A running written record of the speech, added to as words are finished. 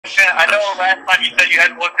I know last time you said you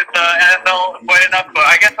hadn't looked at the NFL quite enough, but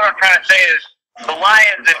I guess what I'm trying to say is the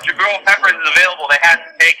Lions, if Jabril Peppers is available, they have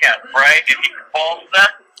to take him, right? If he falls to them.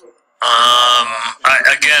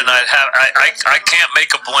 I can't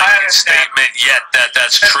make a blanket statement yet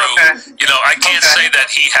that's true. Okay. You know, I can't say that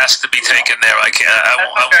he has to be taken there. I can't.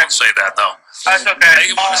 I won't say that. No. That's okay.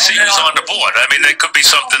 They want to see who's on the board. I mean, there could be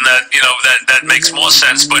something that that makes more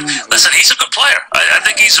sense. But listen, he's a good player. I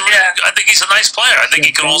think he's I think he's a nice player. I think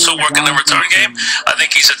he can also work in the return game. I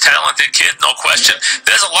think he's a talented kid, no question.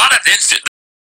 There's a lot of